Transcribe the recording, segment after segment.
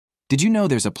Did you know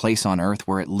there's a place on Earth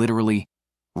where it literally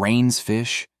rains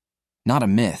fish? Not a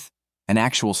myth, an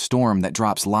actual storm that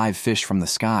drops live fish from the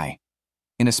sky.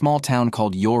 In a small town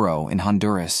called Yoro in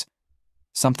Honduras,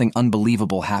 something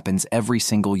unbelievable happens every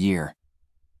single year.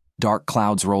 Dark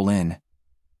clouds roll in.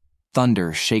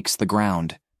 Thunder shakes the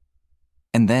ground.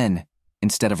 And then,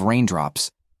 instead of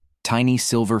raindrops, tiny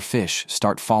silver fish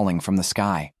start falling from the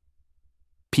sky.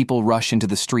 People rush into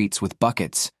the streets with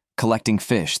buckets, collecting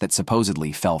fish that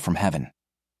supposedly fell from heaven.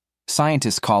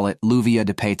 Scientists call it Lluvia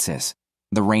de Peces,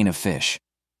 the rain of fish.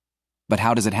 But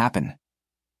how does it happen?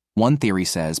 One theory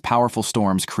says powerful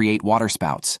storms create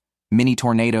waterspouts, mini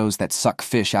tornadoes that suck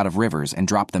fish out of rivers and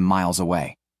drop them miles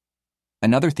away.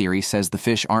 Another theory says the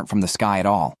fish aren't from the sky at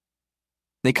all.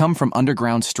 They come from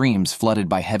underground streams flooded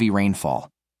by heavy rainfall,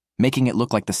 making it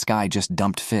look like the sky just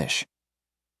dumped fish.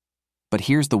 But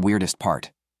here's the weirdest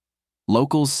part.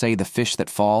 Locals say the fish that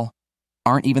fall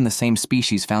aren't even the same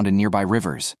species found in nearby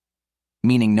rivers,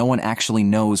 meaning no one actually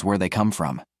knows where they come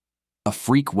from. A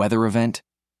freak weather event,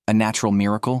 a natural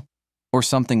miracle, or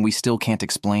something we still can't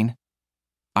explain?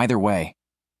 Either way,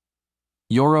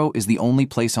 Yoro is the only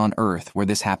place on Earth where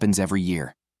this happens every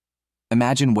year.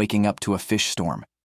 Imagine waking up to a fish storm,